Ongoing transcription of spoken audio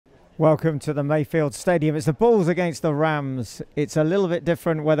Welcome to the Mayfield Stadium. It's the Bulls against the Rams. It's a little bit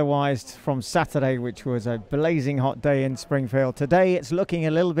different weather-wise from Saturday, which was a blazing hot day in Springfield. Today it's looking a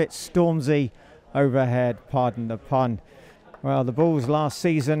little bit stormsy overhead, pardon the pun. Well, the Bulls last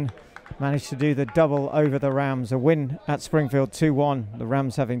season managed to do the double over the Rams, a win at Springfield 2-1, the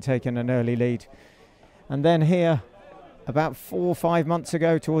Rams having taken an early lead. And then here, about 4 or 5 months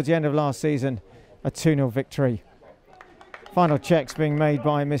ago, towards the end of last season, a 2-0 victory. Final checks being made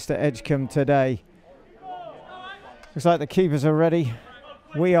by Mr. Edgecombe today. Looks like the keepers are ready.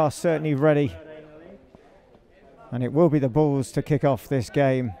 We are certainly ready. And it will be the Bulls to kick off this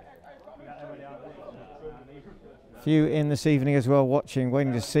game. A few in this evening as well watching,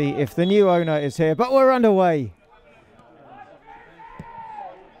 waiting to see if the new owner is here. But we're underway.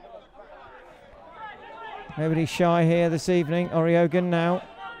 Nobody shy here this evening. Oriogan now.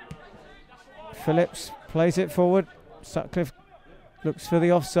 Phillips plays it forward. Sutcliffe looks for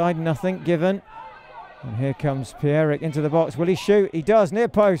the offside, nothing given. And here comes Pierrick into the box. Will he shoot? He does, near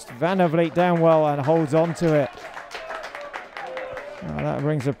post. Van der Vliet down well and holds on to it. That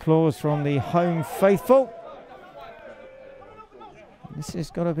brings applause from the home faithful. This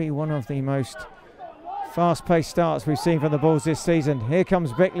has got to be one of the most fast-paced starts we've seen from the Bulls this season. Here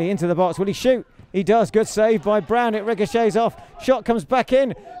comes Bickley into the box. Will he shoot? He does. Good save by Brown. It ricochets off. Shot comes back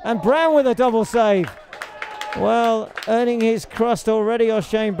in. And Brown with a double save. Well, earning his crust already,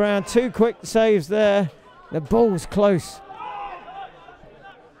 O'Shane Brown. 2 quick saves there. The Bulls close.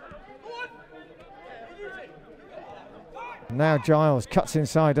 Now Giles cuts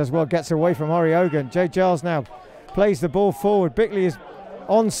inside as well, gets away from Oriogan. Jay Giles now plays the ball forward. Bickley is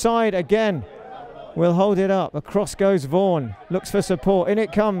onside again. Will hold it up. Across goes Vaughan. Looks for support. In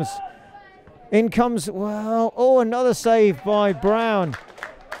it comes. In comes, well, oh, another save by Brown.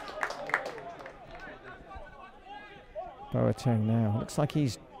 Boateng now. Looks like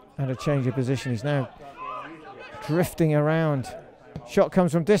he's had a change of position. He's now drifting around. Shot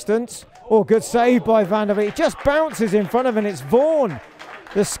comes from distance. Oh, good save by Van der Vliet. It just bounces in front of him. It's Vaughan,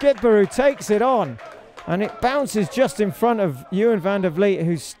 the skipper, who takes it on. And it bounces just in front of Ewan Van der Vliet,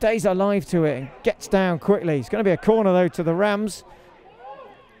 who stays alive to it and gets down quickly. It's going to be a corner, though, to the Rams.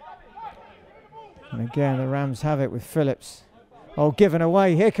 And again, the Rams have it with Phillips. Oh, given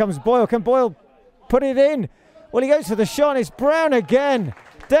away. Here comes Boyle. Can Boyle put it in? Well, he goes for the shot. It's Brown again.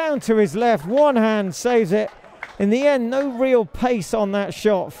 Down to his left. One hand saves it. In the end, no real pace on that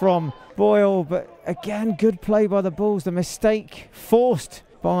shot from Boyle. But again, good play by the Bulls. The mistake forced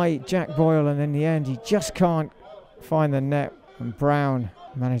by Jack Boyle. And in the end, he just can't find the net. And Brown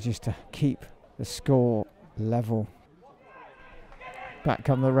manages to keep the score level. Back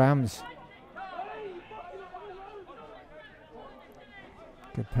come the Rams.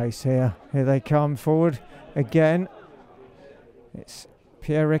 Good pace here. Here they come forward. Again, it's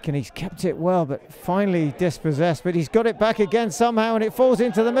Pierrick, and he's kept it well, but finally dispossessed. But he's got it back again somehow, and it falls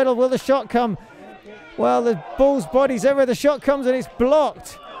into the middle. Will the shot come? Well, the Bulls' body's everywhere. The shot comes, and it's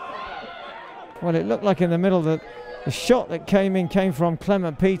blocked. Well, it looked like in the middle that the shot that came in came from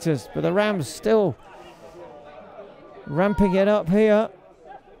Clement Peters, but the Rams still ramping it up here.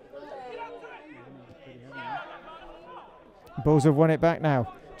 Bulls have won it back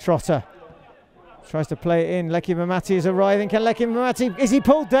now. Trotter tries to play it in. Leki Mamati is arriving. Can Leki Mamati, is he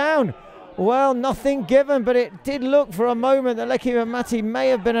pulled down? Well, nothing given, but it did look for a moment that Leki Mamati may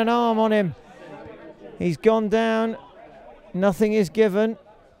have been an arm on him. He's gone down. Nothing is given.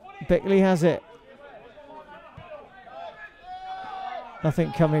 Bickley has it.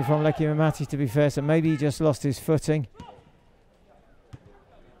 Nothing coming from Leki Mamati, to be fair, so maybe he just lost his footing.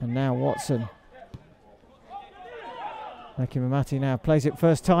 And now Watson. Leki Mamati now plays it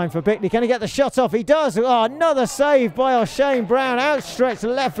first time for Bickley. Can he get the shot off? He does. Oh, another save by O'Shane Brown. Outstretched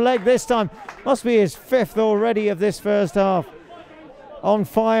left leg this time. Must be his 5th already of this first half. On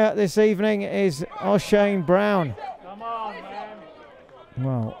fire this evening is O'Shane Brown. Come on, man.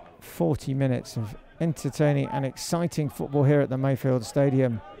 Well, 40 minutes of entertaining and exciting football here at the Mayfield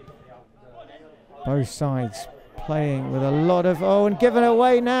Stadium. Both sides playing with a lot of... Oh, and given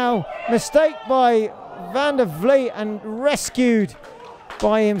away now. Mistake by Van der Vliet, and rescued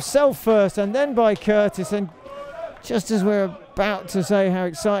by himself first and then by Curtis. And just as we're about to say how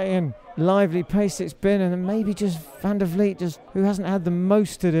exciting and lively pace it's been, and then maybe just Van der Vliet, just who hasn't had the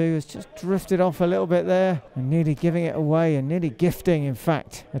most to do, has just drifted off a little bit there and nearly giving it away, and nearly gifting, in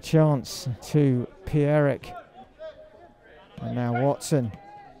fact, a chance to Pierrick. And now Watson.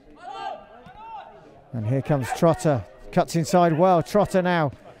 And here comes Trotter. Cuts inside well. Trotter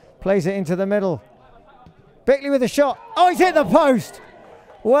now plays it into the middle. Bickley with a shot. Oh, he's hit the post.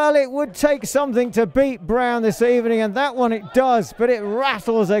 Well, it would take something to beat Brown this evening, and that one it does, but it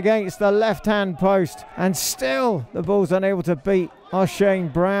rattles against the left-hand post, and still the Bulls unable to beat O'Shane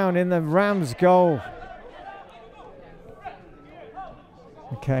Brown in the Rams goal.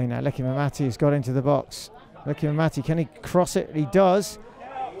 Okay, now Licky Mamati has got into the box. Licky Mamati, can he cross it? He does.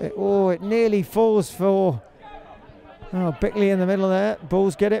 It nearly falls for Bickley in the middle there.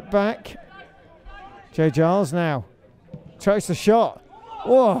 Bulls get it back. Joe Giles now tries the shot.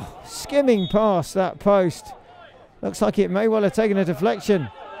 Whoa, skimming past that post. Looks like it may well have taken a deflection.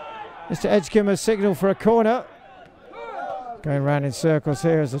 Mr. Edgecombe has signalled for a corner. Going round in circles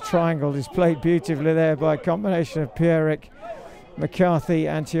here as a triangle is played beautifully there by a combination of Pierrick, McCarthy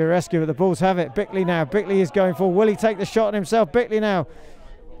and Tiorescu, but the Bulls have it. Bickley now. Bickley is going for. Will he take the shot himself? Bickley now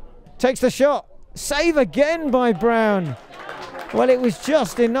takes the shot. Save again by Brown. Well, it was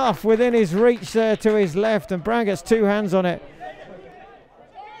just enough within his reach there to his left, and Brown gets two hands on it.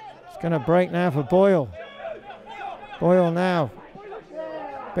 Going to break now for Boyle. Boyle now.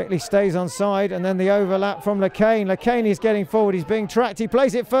 Bickley stays on side, and then the overlap from LeCain. LeCain is getting forward. He's being tracked. He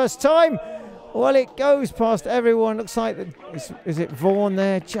plays it first time. Well, it goes past everyone. Looks like, is it Vaughan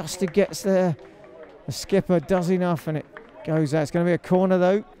there? Just gets there. The skipper does enough, and it goes out. It's going to be a corner,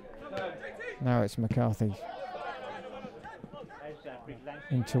 though. Now it's McCarthy.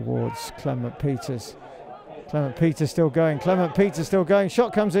 In towards Clement Peters. Clement Peters still going. Clement Peters still going.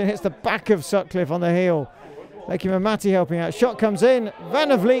 Shot comes in, hits the back of Sutcliffe on the heel. Licky Mamati helping out. Shot comes in. Van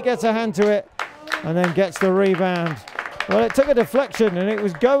der Vliet gets a hand to it and then gets the rebound. Well, it took a deflection and it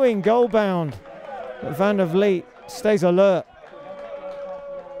was going goal bound. But Van der Vliet stays alert.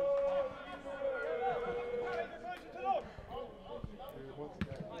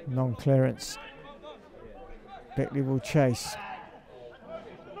 Long clearance. Bickley will chase.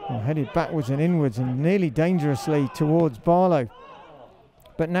 Headed backwards and inwards and nearly dangerously towards Barlow.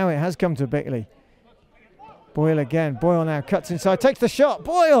 But now it has come to Bickley. Boyle again. Boyle now cuts inside, takes the shot.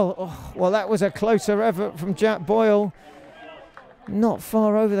 Boyle! Oh, well, that was a closer effort from Jack Boyle. Not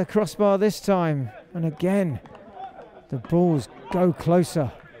far over the crossbar this time. And again, the Bulls go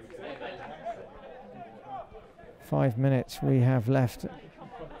closer. 5 minutes we have left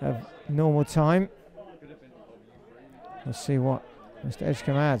of normal time. We'll see what Mr.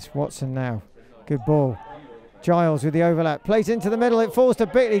 Edgecombe adds. Watson now. Good ball. Giles with the overlap. Plays into the middle. It falls to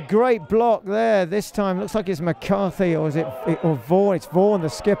Bickley. Great block there. This time looks like it's McCarthy or is it or Vaughan. It's Vaughan, the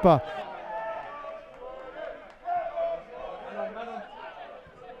skipper.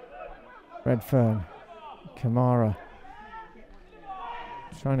 Redfern. Kamara.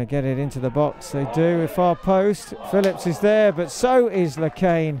 Trying to get it into the box. They do. Far post. Phillips is there, but so is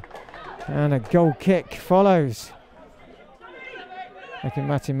LeCain. And a goal kick follows.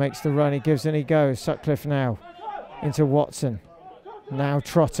 Matty makes the run, he gives and he goes. Sutcliffe now into Watson. Now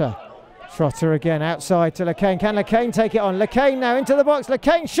Trotter. Trotter again outside to LeCain. Can LeCain take it on? LeCain now into the box.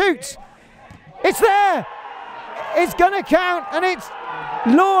 LeCain shoots. It's there. It's going to count, and it's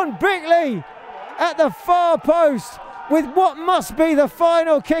Lorne Bickley at the far post with what must be the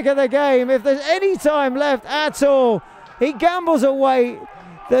final kick of the game. If there's any time left at all, he gambles away.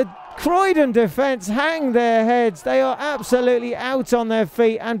 The Croydon defence hang their heads. They are absolutely out on their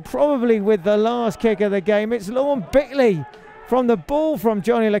feet, and probably with the last kick of the game. It's Lorne Bickley from the ball from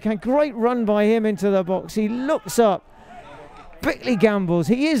Johnny LeCain. Great run by him into the box. He looks up. Bickley gambles.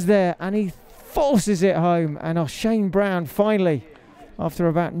 He is there, and he forces it home. And O'Shane Brown finally, after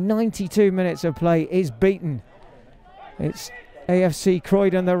about 92 minutes of play, is beaten. It's AFC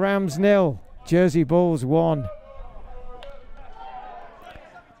Croydon, the Rams 0, Jersey Bulls 1.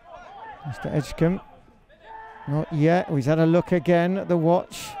 Mr. Edgecombe, not yet. He's had a look again at the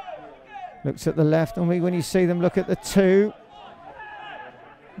watch. Looks at the left, and when you see them look at the 2.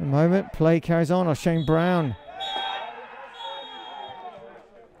 The moment, play carries on. O'Shane Brown.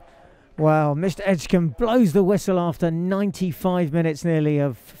 Well, Mr. Edgecombe blows the whistle after 95 minutes nearly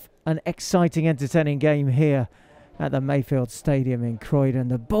of an exciting, entertaining game here at the Mayfield Stadium in Croydon.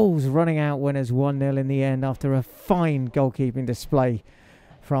 The Bulls running out winners 1-0 in the end after a fine goalkeeping display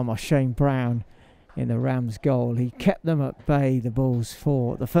from O'Shane Brown in the Rams goal. He kept them at bay, the Bulls,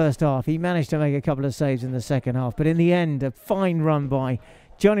 for the first half. He managed to make a couple of saves in the second half, but in the end, a fine run by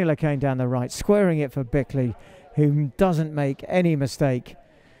Johnny LeCain down the right, squaring it for Bickley, who doesn't make any mistake.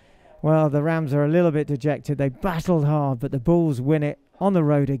 Well, the Rams are a little bit dejected. They battled hard, but the Bulls win it on the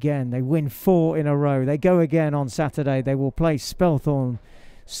road again. They win 4 in a row. They go again on Saturday. They will play Spelthorne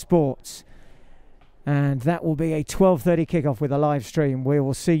Sports. And that will be a 12:30 kickoff with a live stream. We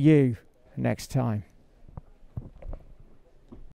will see you next time.